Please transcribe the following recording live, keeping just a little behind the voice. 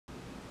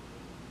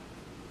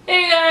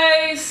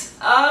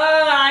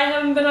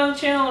on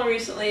the channel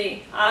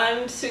recently.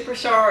 I'm super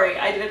sorry.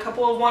 I did a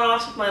couple of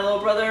one-offs with my little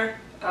brother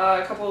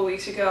a couple of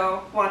weeks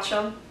ago. Watch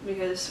them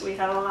because we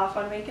had a lot of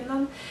fun making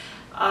them.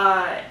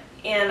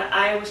 And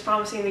I was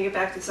promising to get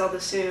back to Zelda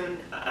soon.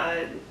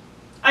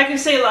 I can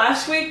say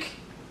last week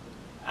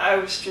I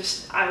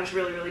was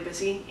really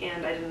busy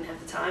and I didn't have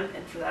the time,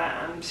 and for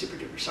that I'm super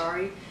duper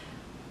sorry.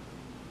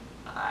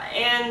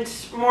 And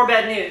more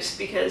bad news,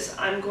 because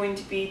I'm going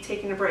to be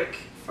taking a break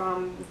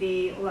from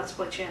the Let's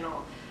Play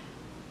channel.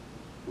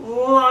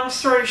 Long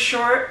story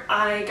short,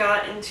 I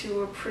got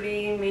into a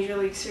pretty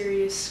majorly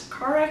serious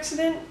car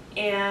accident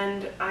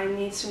and I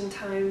need some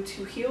time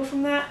to heal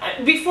from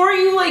that. Before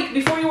you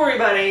worry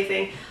about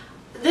anything,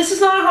 this is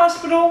not a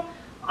hospital.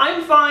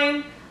 I'm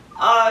fine,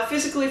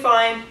 physically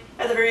fine.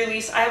 At the very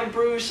least, I have a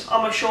bruise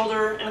on my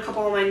shoulder and a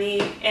couple on my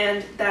knee,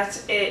 and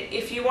that's it.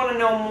 If you want to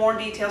know more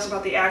details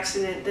about the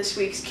accident, this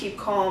week's Keep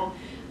Calm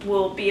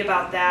will be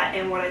about that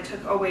and what I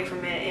took away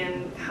from it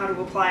and how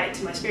to apply it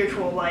to my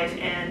spiritual life,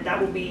 and that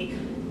will be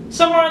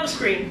somewhere on the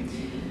screen.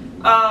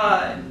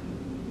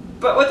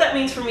 But what that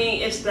means for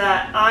me is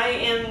that I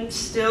am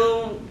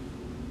still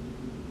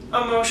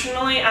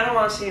emotionally, I don't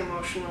want to say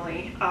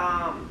emotionally,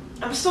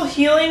 I'm still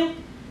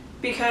healing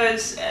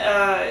because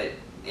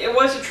it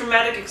was a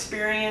traumatic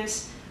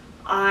experience.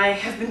 I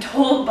have been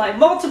told by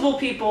multiple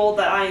people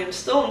that I am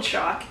still in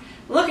shock,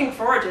 looking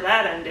forward to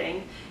that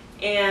ending,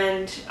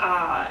 and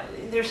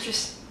there's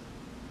just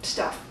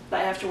stuff that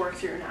I have to work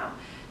through now.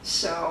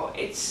 So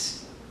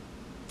it's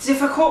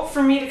difficult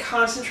for me to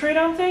concentrate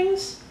on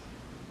things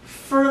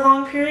for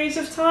long periods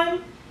of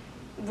time,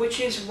 which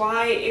is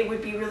why it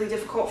would be really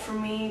difficult for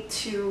me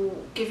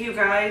to give you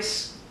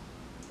guys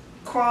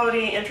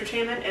quality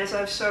entertainment, as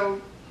I've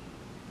so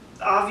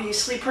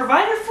obviously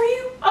provided for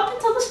you up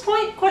until this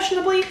point,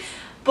 questionably,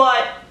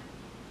 but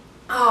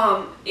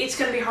it's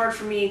going to be hard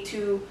for me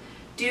to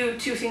do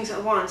two things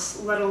at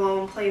once, let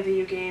alone play a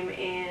video game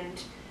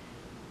and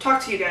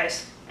talk to you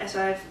guys, as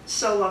I've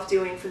so loved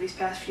doing for these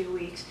past few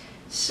weeks.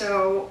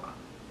 So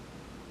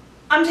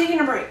I'm taking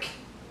a break,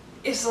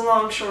 is the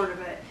long short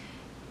of it,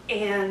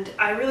 and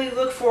I really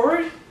look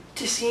forward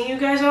to seeing you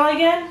guys all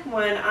again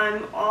when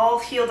I'm all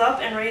healed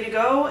up and ready to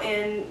go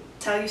and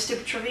tell you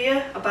stupid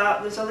trivia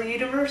about this other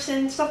universe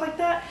and stuff like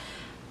that.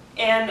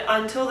 And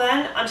until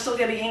then, I'm still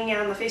going to be hanging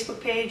out on the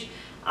Facebook page.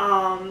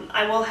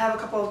 I will have a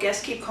couple of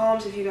guest keep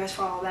calms if you guys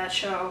follow that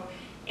show,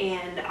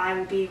 and I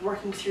will be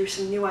working through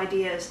some new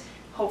ideas,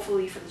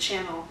 hopefully for the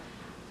channel.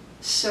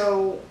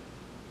 So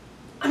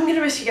I'm going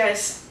to miss you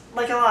guys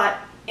like a lot,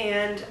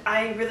 and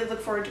I really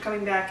look forward to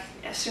coming back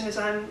as soon as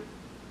I'm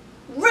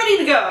ready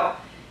to go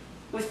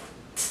with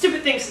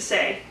stupid things to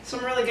say. So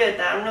I'm really good at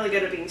that. I'm really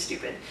good at being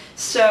stupid.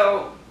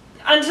 So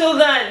until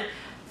then,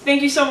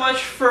 thank you so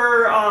much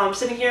for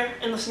sitting here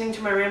and listening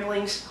to my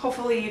ramblings.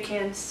 Hopefully you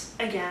can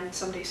again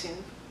someday soon.